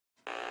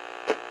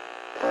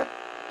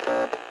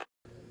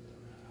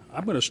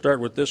I'm going to start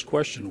with this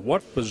question.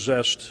 What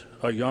possessed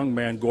a young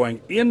man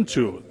going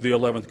into the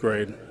 11th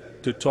grade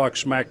to talk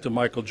smack to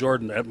Michael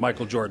Jordan at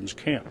Michael Jordan's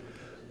camp?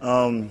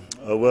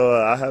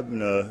 Well, I happen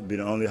to be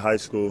the only high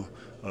school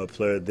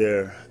player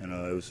there, and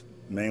it was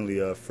mainly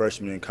a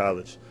freshman in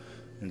college.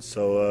 And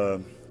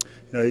so,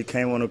 he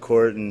came on the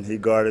court and he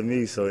guarded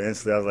me. So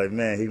instantly, I was like,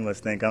 man, he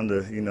must think I'm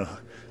the,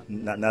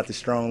 not the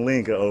strong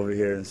link over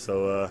here. And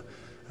so,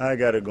 I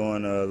got it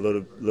going a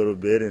little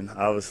bit, and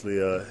obviously,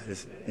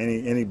 it's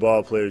any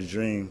ball player's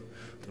dream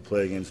to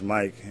play against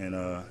Mike. And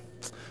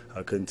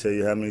I couldn't tell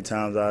you how many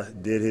times I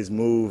did his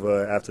move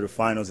after the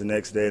finals the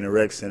next day in the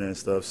rec center and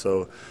stuff.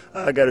 So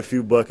I got a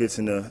few buckets,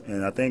 and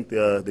I think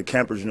the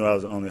campers knew I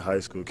was the only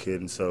high school kid,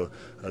 and so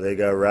they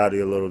got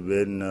rowdy a little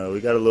bit, and we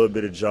got a little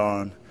bit of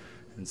John,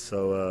 and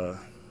so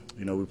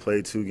we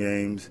played 2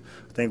 games.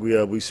 I think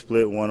we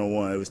split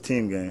 1-1. It was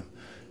team game,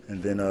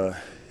 and then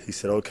he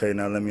said, "Okay,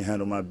 now let me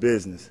handle my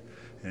business."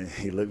 And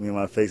he looked me in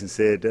my face and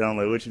said that. I'm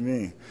like, "What you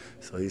mean?"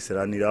 So he said,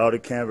 "I need all the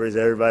campers,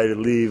 everybody to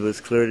leave. Let's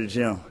clear the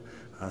gym."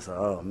 I said,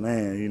 "Oh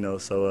man,"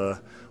 So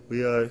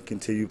we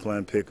continued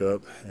playing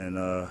pickup, and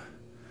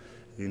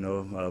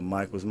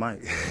Mike was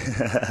Mike.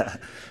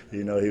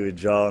 He was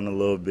jawing a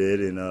little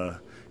bit and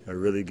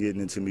really getting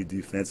into me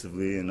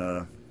defensively,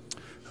 and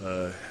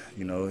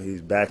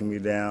he's backing me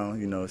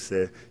down.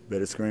 Said,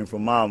 "Better scream for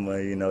mama."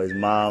 His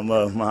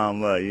mama,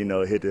 mama.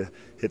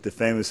 Hit the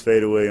famous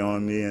fadeaway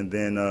on me, and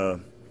then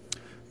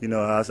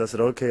I said,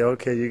 "Okay,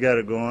 you got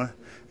it going."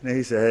 And then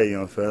he said, "Hey,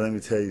 young fella, let me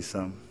tell you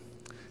something."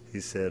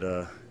 He said,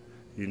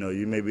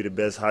 you may be the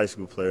best high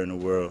school player in the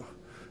world,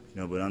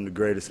 but I'm the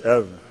greatest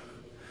ever.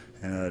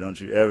 And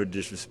don't you ever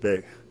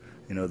disrespect,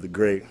 the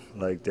great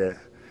like that.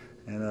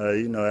 And,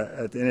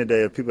 at the end of the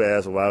day, if people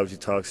ask, why would you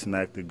talk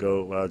smack to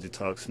GOAT? Why would you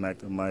talk smack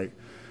to Mike?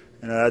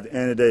 And at the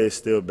end of the day, it's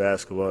still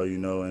basketball, and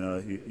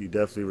you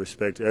definitely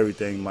respect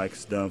everything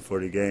Mike's done for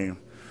the game.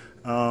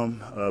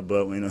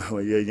 But when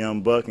you're a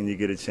young buck and you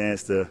get a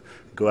chance to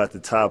go at the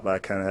top, I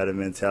kind of had a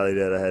mentality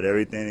that I had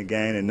everything to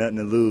gain and nothing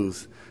to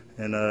lose.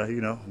 And,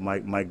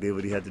 Mike did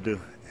what he had to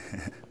do.